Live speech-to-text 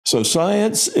So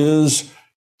science is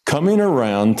coming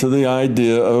around to the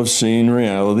idea of seeing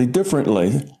reality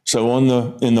differently. So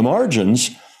in the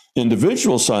margins,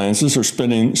 individual scientists are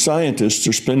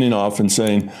spinning off and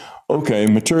saying, okay,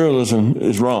 materialism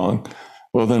is wrong.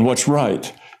 Well, then what's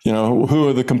right? Who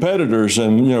are the competitors,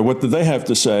 and what do they have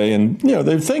to say? And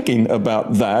they're thinking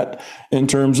about that in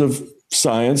terms of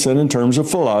science and in terms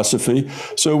of philosophy.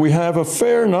 So we have a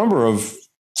fair number of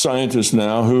scientists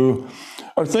now who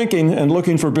are thinking and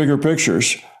looking for bigger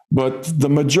pictures, but the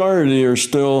majority are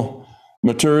still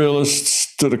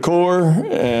materialists to the core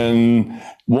and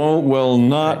will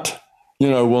not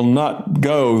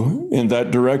go in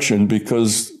that direction,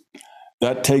 because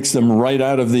that takes them right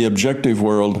out of the objective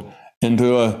world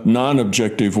into a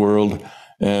non-objective world,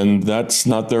 and that's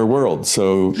not their world.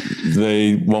 So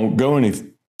they won't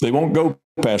go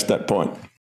past that point.